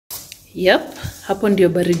Yep, hapo ndio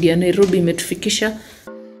baridi ya Nairobi imetufikisha.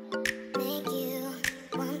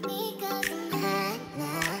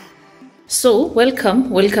 So,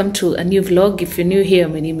 welcome to a new vlog. If you're new here,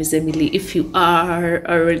 my name is Emily. If you are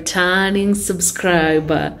a returning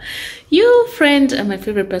subscriber, you friend are my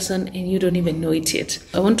favorite person and you don't even know it yet.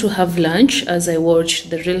 I want to have lunch as I watch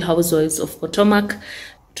The Real Housewives of Potomac.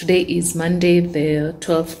 Today is Monday, the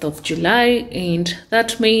 12th of July, and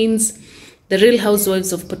that means The Real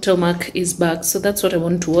Housewives of Potomac is back. So that's what I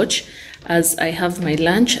want to watch as I have my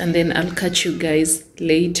lunch, and then I'll catch you guys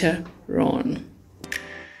later on.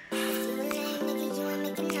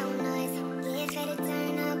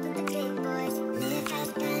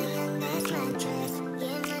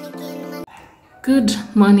 Good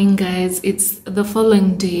morning, guys. It's the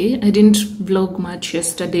following day. I didn't vlog much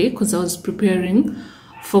yesterday because I was preparing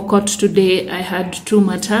for court today. I had 2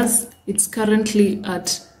 matters. It's currently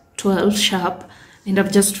at 12 sharp and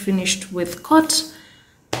I've just finished with court.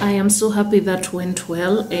 I am so happy that went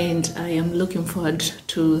well and I am looking forward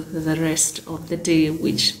to the rest of the day,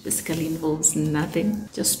 which basically involves nothing,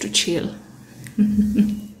 just to chill.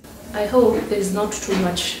 I hope there's not too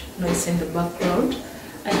much noise in the background.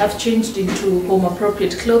 I have changed into home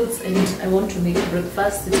appropriate clothes and I want to make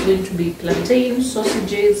breakfast. It's going to be plantain,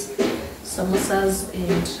 sausages, samosas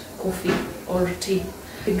and coffee or tea,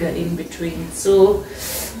 figure in between. So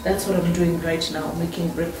that's what I'm doing right now, making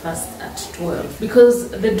breakfast at 12.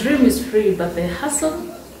 Because the dream is free, but the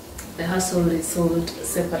hustle is sold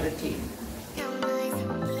separately.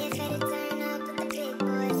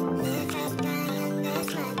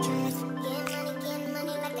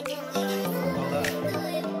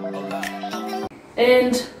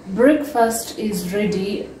 And breakfast is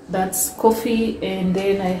ready. That's coffee, and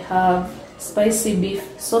then I have spicy beef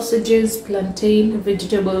sausages, plantain,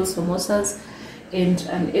 vegetables, samosas, and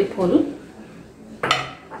an apple.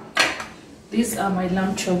 These are my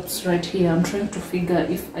lamb chops right here. I'm trying to figure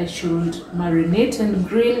if I should marinate and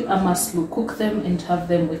grill or slow cook them and have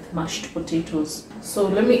them with mashed potatoes. So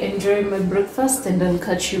let me enjoy my breakfast and I'll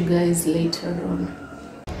catch you guys later on.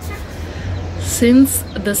 Since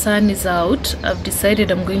the sun is out, I've decided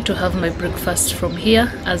I'm going to have my breakfast from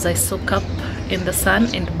here as I soak up in the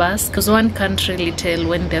sun and bask, because one can't really tell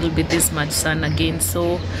when there'll be this much sun again.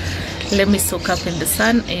 So let me soak up in the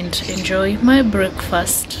sun and enjoy my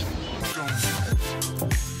breakfast.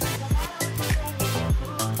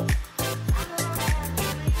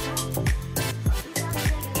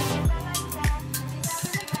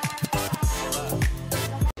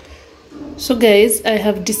 So guys, I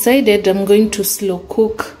have decided I'm going to slow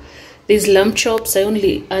cook these lamb chops. I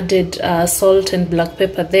only added salt and black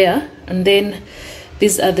pepper there, and then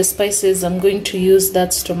these are the spices I'm going to use.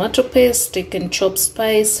 That's tomato paste, steak and chop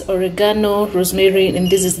spice, oregano, rosemary, and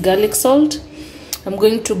this is garlic salt. I'm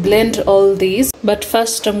going to blend all these, but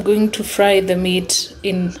first I'm going to fry the meat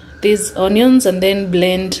in these onions and then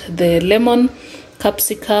blend the lemon,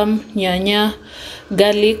 capsicum, nyanya,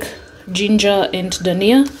 garlic, ginger, and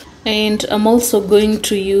dhania. And I'm also going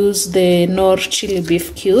to use the Knorr chili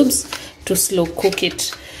beef cubes to slow cook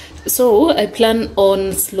it. So I plan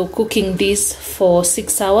on slow cooking this for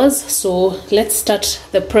 6 hours. So let's start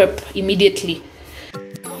the prep immediately.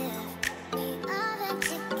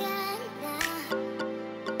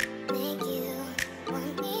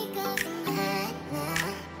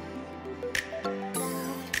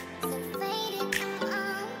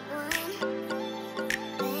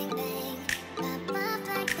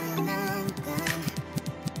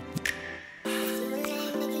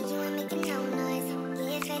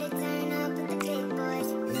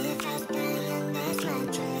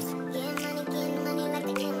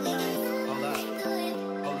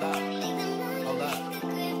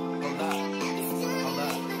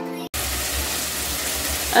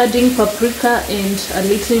 Adding paprika and a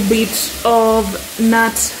little bit of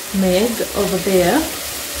nutmeg over there.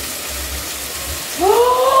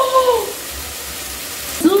 Oh!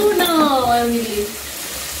 No, Emily.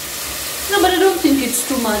 No, but I don't think it's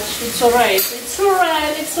too much. It's alright. It's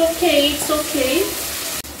alright. It's okay. It's okay.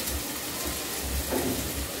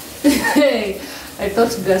 Hey, I thought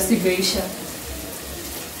gasi geisha.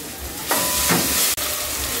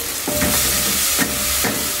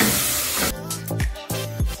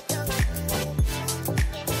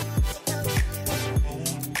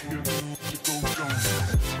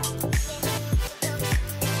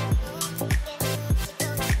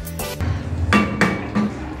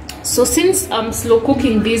 So since I'm slow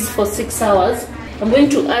cooking these for 6 hours, I'm going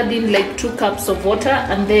to add in like 2 cups of water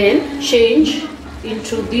and then change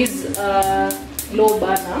into this low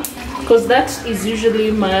burner, because that is usually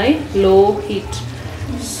my low heat.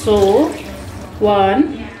 So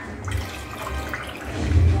 1,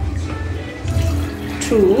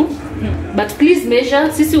 to, but please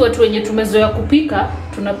measure. Sisi watu wenye tumezoea kupika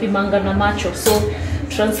tunapimanga na macho, so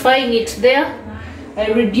transferring it there,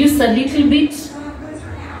 I reduce a little bit.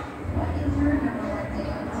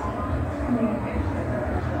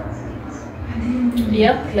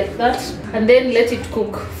 Yep, like that, and then let it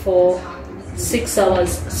cook for 6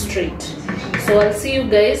 hours straight. So I'll see you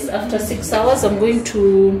guys after 6 hours. I'm going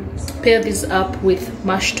to pair this up with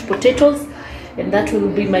mashed potatoes, and that will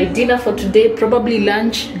be my dinner for today. Probably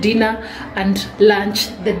lunch, dinner, and lunch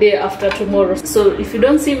the day after tomorrow. So if you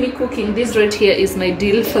don't see me cooking, this right here is my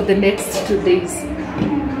deal for the next 2 days.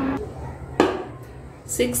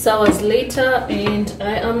 6 hours later, and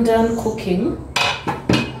I am done cooking.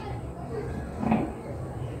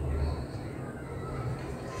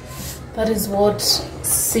 That is what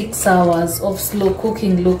 6 hours of slow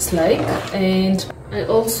cooking looks like. And I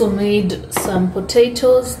also made some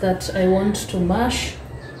potatoes that I want to mash.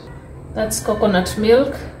 That's coconut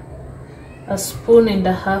milk. A spoon and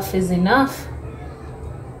a half is enough.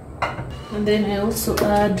 And then I also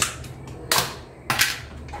add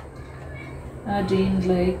in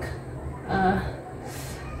like a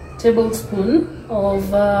tablespoon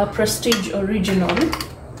of Prestige Original.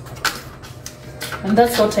 And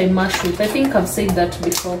that's what I mash with. I think I've said that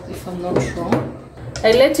before, if I'm not wrong.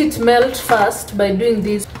 I let it melt first by doing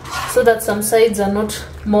this, so that some sides are not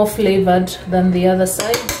more flavored than the other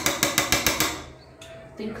side.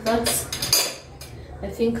 I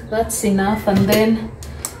think that's enough. And then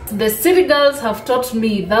the city girls have taught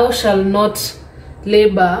me, thou shalt not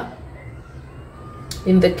labor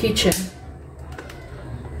in the kitchen.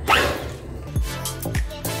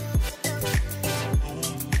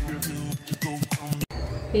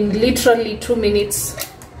 In literally 2 minutes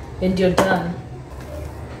and you're done.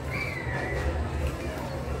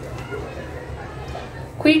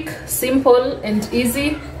 Quick, simple and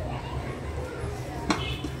easy.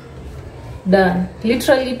 Done.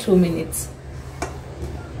 Literally 2 minutes.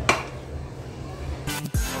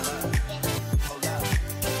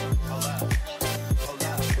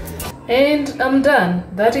 And I'm done.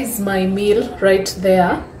 That is my meal right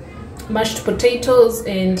there. Mashed potatoes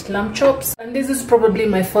and lamb chops, and this is probably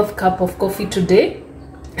my 4th cup of coffee today.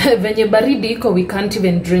 Venye baridi iko, we can't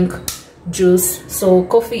even drink juice, so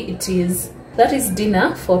coffee it is. That is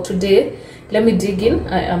dinner for today. Let me dig in.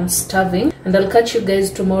 I am starving, and I'll catch you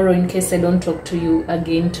guys tomorrow in case I don't talk to you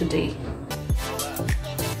again today.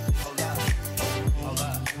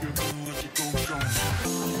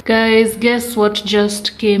 Guys, guess what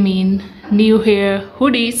just came in? New hair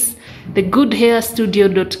hoodies. The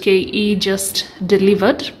goodhairstudio.ke just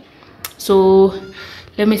delivered. So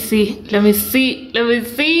let me see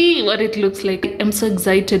what it looks like. I'm so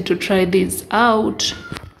excited to try this out.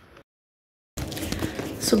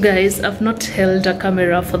 So guys, I've not held a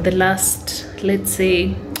camera for the last, let's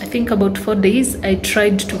say, I think about 4 days. I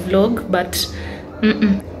tried to vlog, but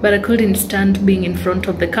I couldn't stand being in front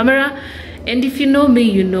of the camera. And if you know me,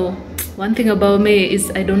 you know one thing about me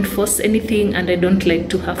is I don't force anything, and I don't like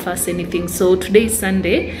to half-ass anything. So today is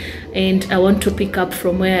Sunday, and I want to pick up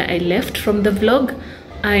from where I left from the vlog.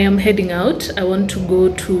 I am heading out. I want to go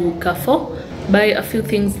to Carrefour, buy a few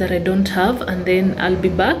things that I don't have, and then I'll be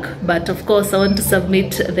back. But of course I want to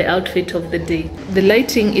submit the outfit of the day. The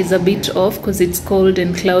lighting is a bit off because it's cold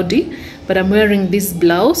and cloudy, but I'm wearing this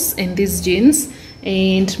blouse and these jeans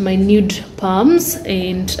and my nude palms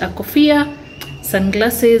and a kofia,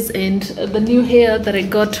 sunglasses, and the new hair that I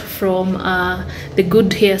got from the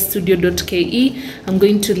goodhairstudio.ke. I'm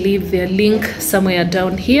going to leave their link somewhere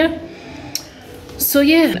down here. So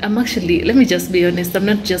yeah, I'm actually, let me just be honest, I'm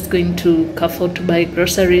not just going to Carrefour to buy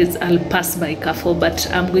groceries. I'll pass by Carrefour, but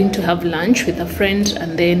I'm going to have lunch with a friend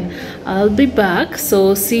and then I'll be back.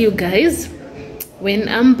 So see you guys when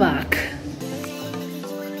I'm back.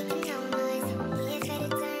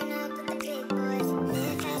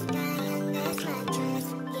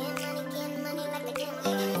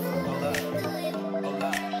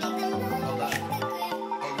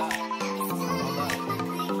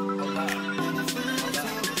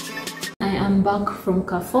 Back from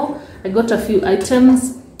Carrefour. I got a few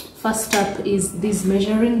items. First up is this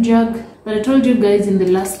measuring jug that I told you guys in the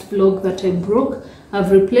last vlog that I broke.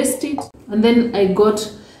 I've replaced it. And then I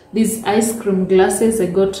got these ice cream glasses. I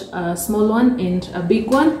got a small one and a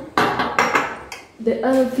big one. The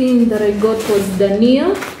other thing that I got was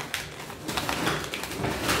dania,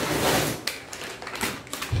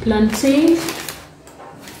 plantain,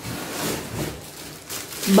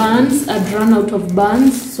 buns. I'd run out of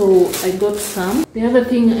buns, so I got some. The other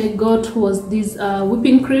thing I got was this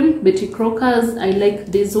whipping cream, Betty Crockers. I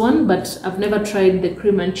like this one, but I've never tried the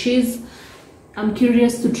cream and cheese. I'm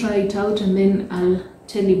curious to try it out, and then I'll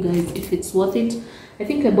tell you guys if it's worth it. I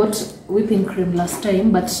think I bought whipping cream last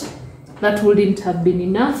time, but that wouldn't have been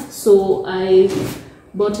enough, so I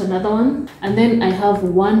bought another one. And then I have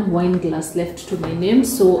 1 wine glass left to my name,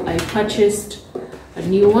 so I purchased a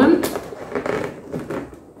new one.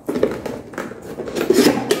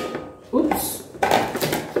 Oops.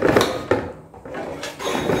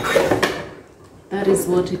 That is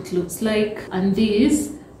what it looks like, and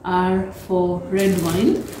these are for red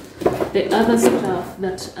wine. The other stuff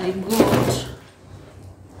that I got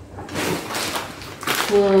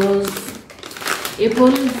was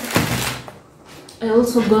apple. I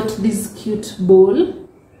also got this cute bowl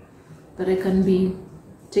that I can be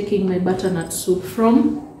taking my butternut soup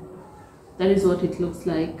from. That is what it looks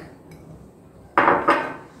like.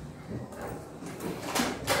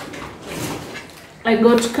 I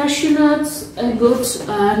got cashew nuts. I got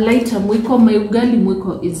lighter mwiko. My ugali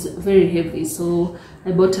mwiko is very heavy, so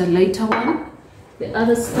I bought a lighter one. The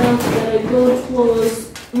other stuff that I got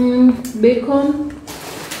was bacon.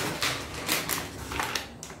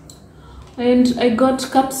 And I got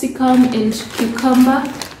capsicum and cucumber.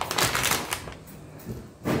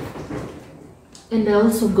 And I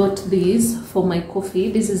also got these for my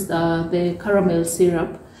coffee. This is the caramel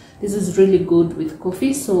syrup. This is really good with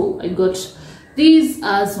coffee, so I got these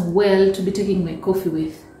as well to be taking my coffee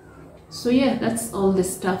with. So yeah, that's all the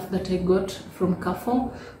stuff that I got from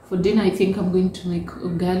Carrefour. For dinner, I think I'm going to make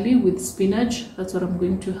ugali with spinach. That's what I'm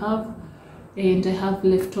going to have. And I have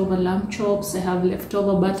leftover lamb chops, I have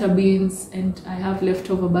leftover butter beans, and I have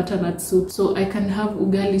leftover butternut soup. So I can have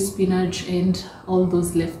ugali, spinach, and all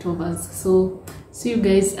those leftovers. So see you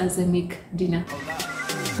guys as I make dinner.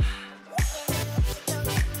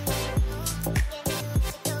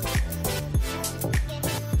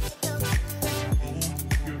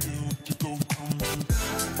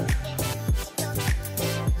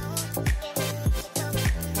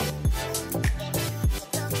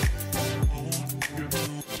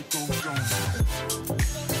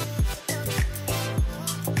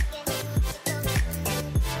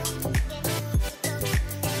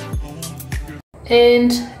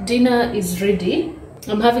 And dinner is ready.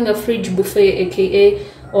 I'm having a fridge buffet, aka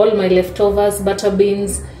all my leftovers, butter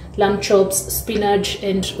beans, lamb chops, spinach,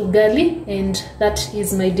 and ugali. And that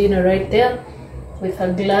is my dinner right there with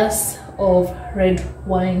a glass of red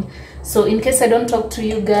wine. So in case I don't talk to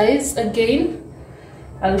you guys again,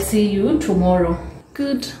 I'll see you tomorrow.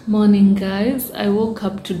 Good morning, guys. I woke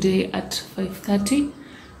up today at 5:30,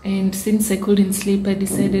 and since I couldn't sleep, I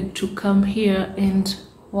decided to come here and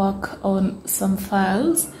work on some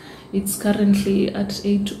files. It's currently at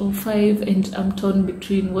 8:05 and I'm torn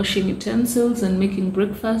between washing utensils and making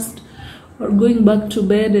breakfast, or going back to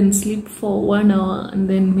bed and sleep for 1 hour and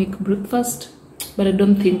then make breakfast. But I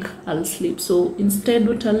don't think I'll sleep, so instead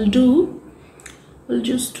what I'll do, I'll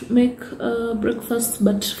just make breakfast,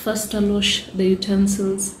 but first I'll wash the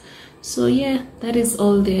utensils. So yeah, that is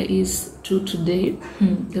all there is to today.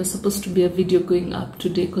 There's supposed to be a video going up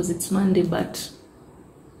today because it's Monday, but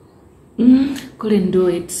couldn't do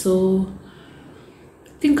it, so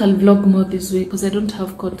I think I'll vlog more this week because I don't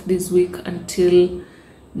have court this week until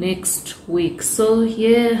next week. So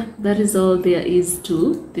yeah, that is all there is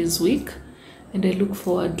to this week, and I look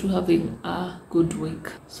forward to having a good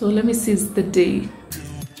week. So let me seize the day.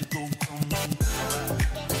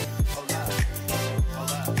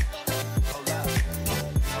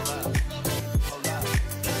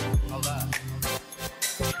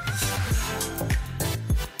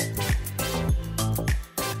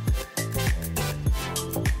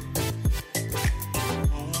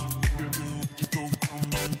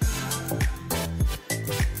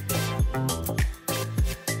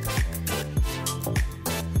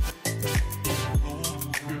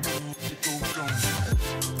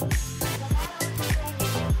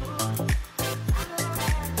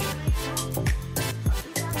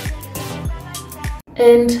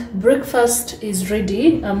 And breakfast is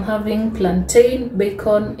ready. I'm having plantain,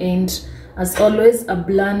 bacon, and as always a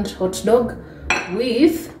bland hot dog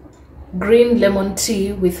with green lemon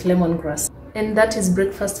tea with lemongrass. And that is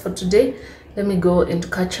breakfast for today. Let me go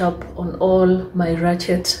and catch up on all my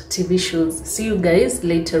Ratchet TV shows. See you guys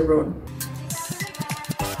later on.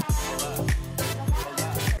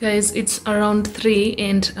 Guys, it's around 3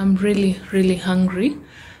 and I'm really hungry.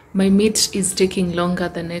 My meat is taking longer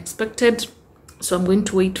than expected, so I'm going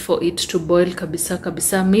to wait for it to boil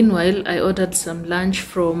kabisa. Meanwhile, I ordered some lunch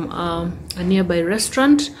from a nearby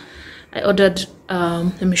restaurant. I ordered,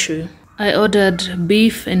 let me show you. I ordered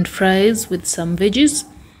beef and fries with some veggies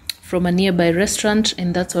from a nearby restaurant,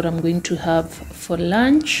 and that's what I'm going to have for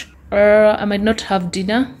lunch. I might not have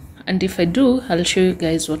dinner, and if I do, I'll show you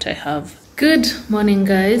guys what I have. Good morning,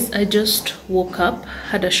 guys. I just woke up,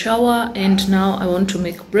 had a shower, and now I want to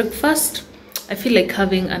make breakfast. I feel like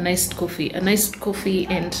having a nice coffee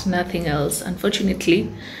and nothing else.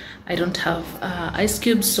 Unfortunately, I don't have ice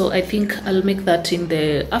cubes, so I think I'll make that in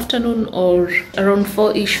the afternoon or around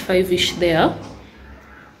 4-ish, 5-ish there.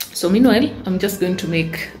 So meanwhile, I'm just going to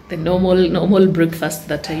make the normal breakfast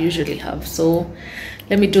that I usually have. So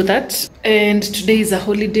let me do that. And today is a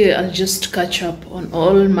holiday. I'll just catch up on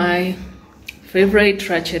all my favorite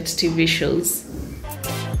Ratchet TV shows.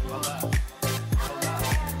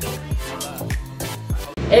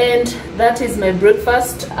 And that is my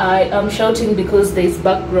breakfast. I am shouting because there is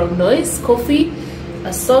background noise. Coffee,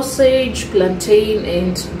 a sausage, plantain,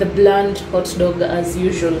 and the bland hot dog as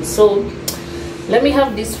usual. So let me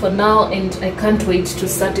have this for now, and I can't wait to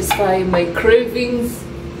satisfy my cravings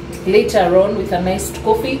later on with a nice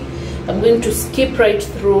coffee. I'm going to skip right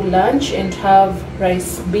through lunch and have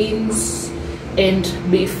rice, beans, and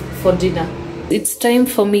beef for dinner. It's time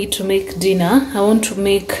for me to make dinner. I want to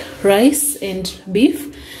make rice and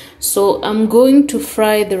beef. So I'm going to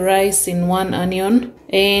fry the rice in 1 onion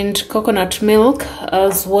and coconut milk,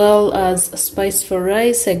 as well as spice for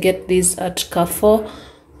rice. I get this at Carrefour,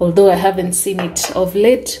 although I haven't seen it of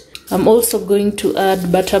late. I'm also going to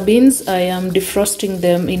add butter beans. I am defrosting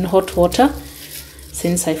them in hot water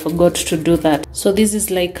since I forgot to do that. So this is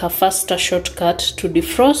like a faster shortcut to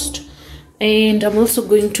defrost. And I'm also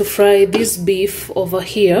going to fry this beef over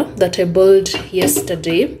here that I boiled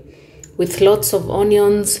yesterday with lots of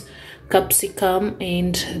onions, capsicum,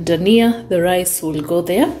 and dania. The rice will go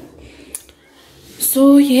there.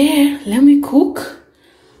 So yeah, let me cook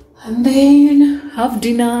and then have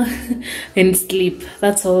dinner and sleep.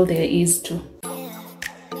 That's all there is to.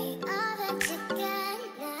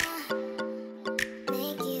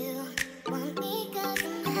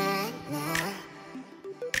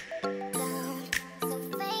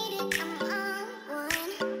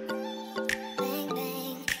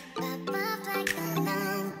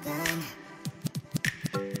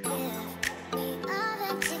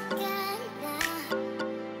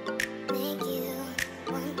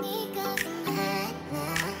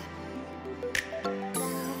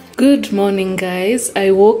 Good morning, guys.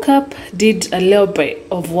 I woke up, did a little bit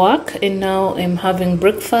of work, and now I'm having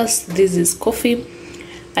breakfast. This is coffee.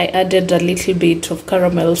 I added a little bit of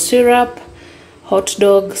caramel syrup, hot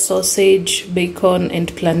dog, sausage, bacon,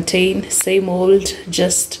 and plantain. Same old,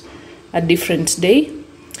 just a different day.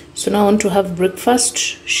 So now I want to have breakfast,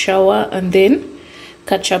 shower, and then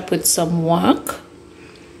catch up with some work.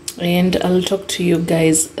 And I'll talk to you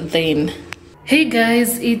guys then. Hey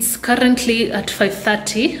guys, it's currently at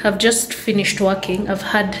 5:30. I've just finished working. I've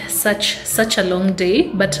had such a long day,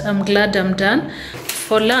 but I'm glad I'm done.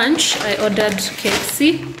 For lunch, I ordered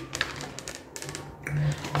KFC,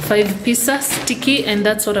 5 pizza sticky, and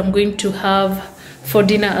that's what I'm going to have for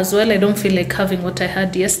dinner as well. I don't feel like having what I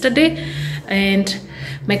had yesterday. And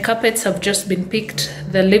my carpets have just been picked,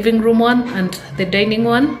 the living room one and the dining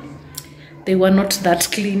one. They were not that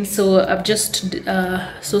clean, so I've just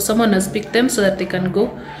so someone has picked them so that they can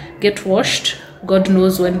go get washed. God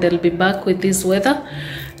knows when they'll be back with this weather.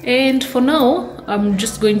 And for now, I'm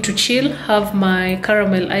just going to chill, have my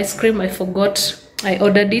caramel ice cream. I forgot I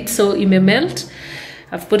ordered it, so it may melt.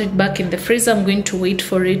 I've put it back in the freezer. I'm going to wait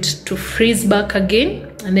for it to freeze back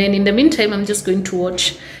again, and then in the meantime, I'm just going to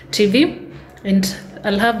watch TV, and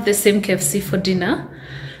I'll have the same KFC for dinner.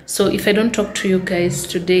 So if I don't talk to you guys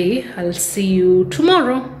today, I'll see you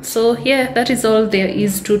tomorrow. So yeah, that is all there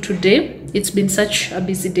is to today. It's been such a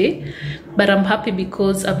busy day, but I'm happy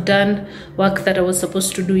because I've done work that I was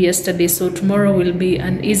supposed to do yesterday. So tomorrow will be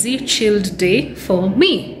an easy, chilled day for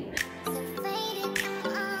me.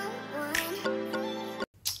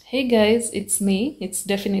 Hey guys, it's me. It's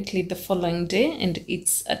definitely the following day and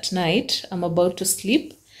it's at night. I'm about to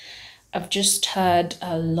sleep. I've just had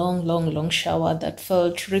a long shower that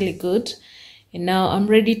felt really good, and now I'm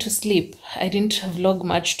ready to sleep. I didn't vlog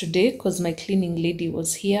much today because my cleaning lady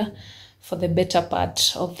was here for the better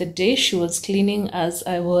part of the day. She was cleaning as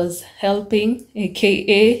I was helping,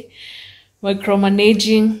 aka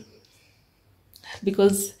micromanaging,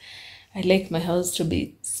 because I like my house to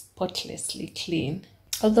be spotlessly clean,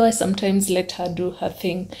 although I sometimes let her do her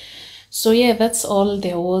thing. So yeah, that's all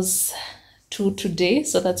there was to today,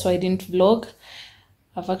 so that's why I didn't vlog.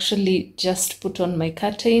 I've actually just put on my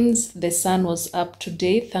curtains. The sun was up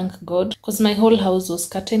today, thank God, because my whole house was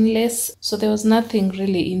curtainless, so there was nothing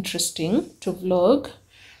really interesting to vlog.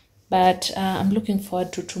 But I'm looking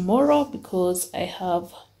forward to tomorrow because I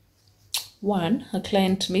have a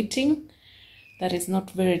client meeting that is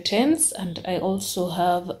not very tense, and I also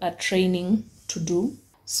have a training to do.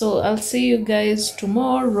 So I'll see you guys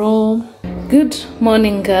tomorrow. Good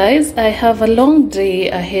morning, guys. I have a long day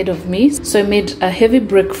ahead of me, so I made a heavy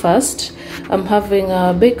breakfast. I'm having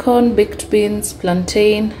bacon, baked beans,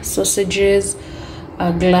 plantain, sausages,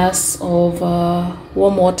 a glass of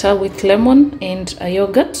warm water with lemon, and a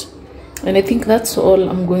yogurt. And I think that's all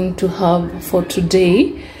I'm going to have for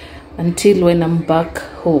today until when I'm back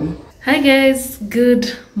home. Hi guys,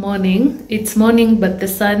 good morning. It's morning, but the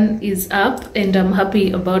sun is up and I'm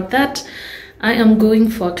happy about that. I am going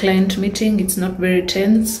for a client meeting. It's not very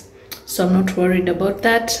tense, so I'm not worried about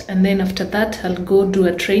that. And then after that, I'll go do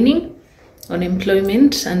a training on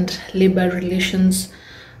employment and labor relations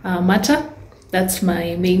matter. That's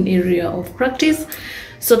my main area of practice.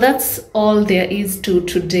 So that's all there is to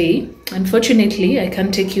today. Unfortunately, I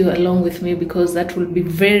can't take you along with me because that will be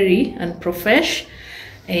very unprofessional.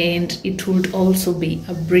 And it would also be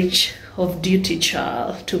a breach of duty,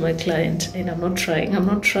 child, to my client. And I'm not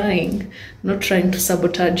trying to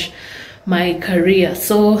sabotage my career.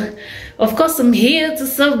 So, of course, I'm here to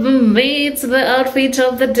submit the outfit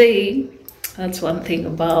of the day. That's one thing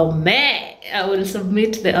about me. I will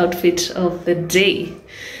submit the outfit of the day.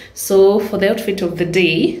 So, for the outfit of the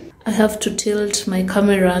day, I have to tilt my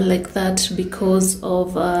camera like that because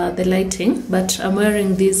of the lighting. But I'm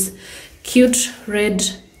wearing this cute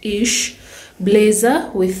red-ish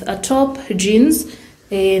blazer with a top, jeans,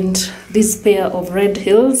 and this pair of red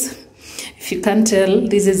heels. If you can't tell,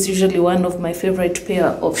 this is usually one of my favorite pair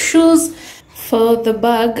of shoes. For the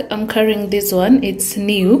bag, I'm carrying this one. It's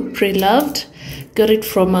new, pre-loved. Got it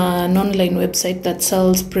from an online website that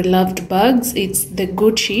sells pre-loved bags. It's the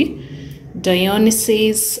Gucci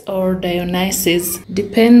Dionysus or Dionysus.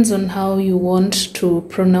 Depends on how you want to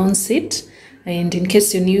pronounce it. And in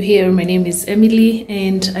case you're new here, my name is Emily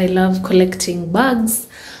and I love collecting bags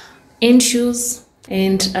and shoes.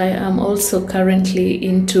 And I am also currently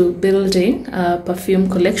into building a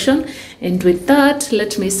perfume collection. And with that,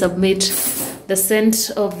 let me submit the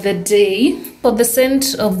scent of the day. For the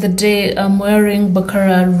scent of the day, I'm wearing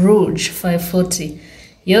Baccarat Rouge 540.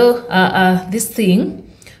 This thing,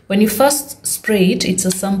 when you first spray it, it's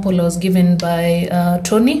a sample I was given by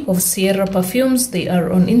Tony of Sierra Perfumes. They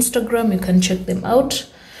are on Instagram. You can check them out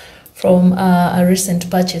from a recent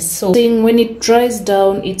purchase. So when it dries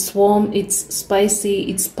down, it's warm, it's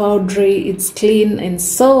spicy, it's powdery, it's clean, and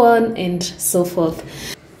so on and so forth.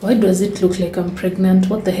 Why does it look like I'm pregnant?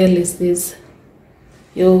 What the hell is this?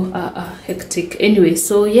 Hectic. Anyway,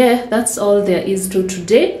 so yeah, that's all there is to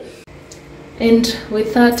today. And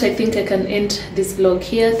with that, I think I can end this vlog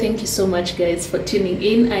here. Thank you so much, guys, for tuning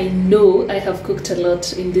in. I know I have cooked a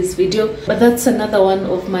lot in this video, but that's another one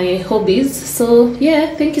of my hobbies. So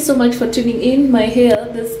yeah, thank you so much for tuning in. My hair,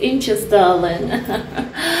 this inches, darling.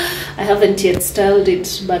 I haven't yet styled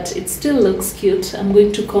it, but it still looks cute. I'm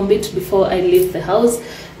going to comb it before I leave the house.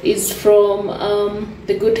 Is from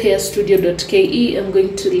thegoodhairstudio.ke. I'm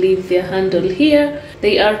going to leave their handle here.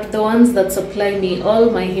 They are the ones that supply me all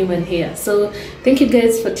my human hair. So thank you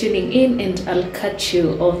guys for tuning in and I'll catch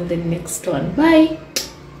you on the next one. Bye.